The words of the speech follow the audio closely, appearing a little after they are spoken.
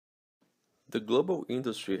The global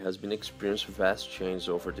industry has been experiencing vast changes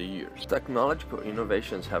over the years. Technological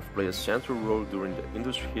innovations have played a central role during the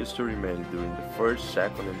industry history, mainly during the first,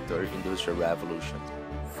 second, and third industrial revolutions.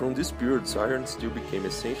 From these periods, iron and steel became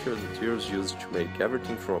essential materials used to make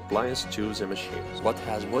everything from appliance, tools, and machines. What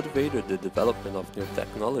has motivated the development of new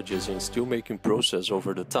technologies in steelmaking process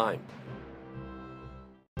over the time?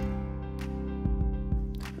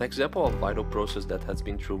 An example of vital process that has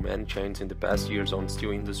been through many changes in the past years on steel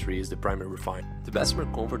industry is the primary refinery. The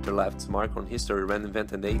Bessemer converter left its mark on history when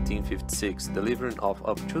invented in 1856, delivering of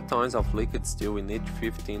up 2 tons of liquid steel in each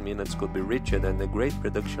 15 minutes could be reached, and the great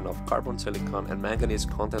reduction of carbon, silicon, and manganese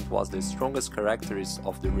content was the strongest characteristic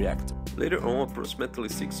of the reactor. Later on, approximately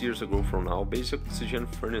 6 years ago from now, basic oxygen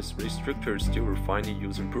furnace restructured steel refining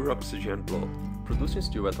using pure oxygen flow. Producing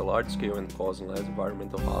steel at a large scale and causing less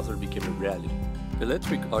environmental hazard became a reality.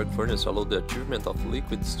 Electric arc furnace allowed the achievement of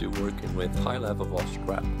liquid steel working with high level of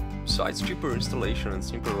scrap. Besides cheaper installation and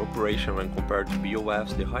simpler operation when compared to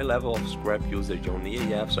BOFs, the high level of scrap usage on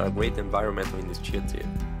EAFs are a great environmental initiative.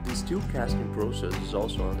 The steel casting process is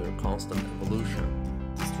also under constant evolution.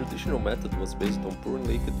 This traditional method was based on pouring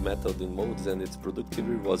liquid metal in molds, and its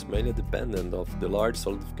productivity was mainly dependent of the large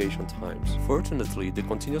solidification times. Fortunately, the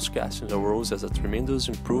continuous casting arose as a tremendous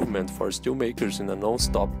improvement for steelmakers in a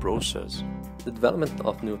non-stop process. The development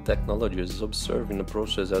of new technologies is observed in the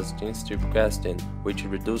process as thin strip casting, which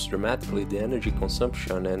reduces dramatically the energy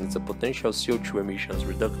consumption and is a potential CO2 emissions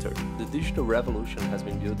reductor. The digital revolution has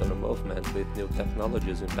been built on a movement with new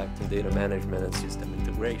technologies impacting data management and system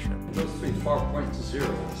integration. Industry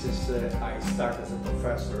 4.0, since I started as a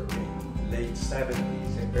professor in late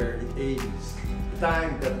 70s and early 80s, the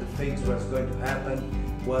time that the things was going to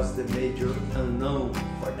happen was the major unknown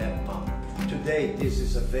for that moment. Today this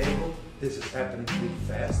is available. This is happening pretty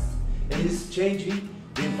fast, and it's changing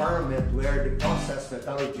the environment where the process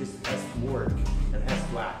metallurgist has to work and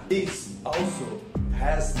has to act. This also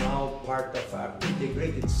has now part of an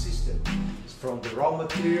integrated system. From the raw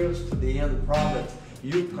materials to the end product,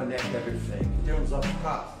 you connect everything in terms of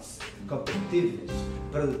costs, competitiveness,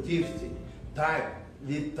 productivity, time,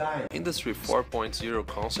 lead time. Industry 4.0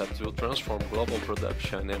 concept will transform global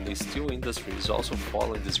production, and the steel industry is also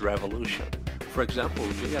following this revolution. For example,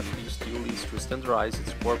 JFE Steel is to standardize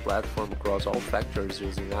its core platform across all factories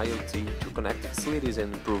using IoT to connect facilities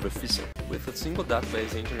and improve efficiency. With a single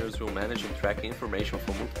database, engineers will manage and track information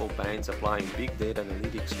from multiple bands, applying big data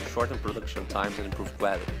analytics to shorten production times and improve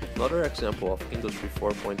quality. Another example of Industry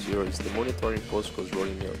 4.0 is the monitoring POSCO's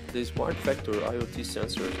rolling mill. The smart factory IoT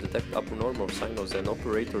sensors detect abnormal signals, and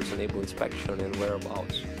operators enable inspection and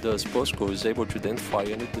whereabouts. Thus, POSCO is able to identify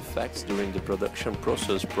any defects during the production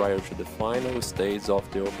process prior to the final stage of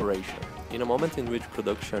the operation. In a moment in which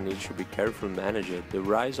production needs to be carefully managed, the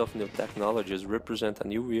rise of new technologies represent a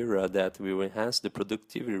new era that will enhance the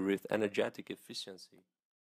productivity with energetic efficiency.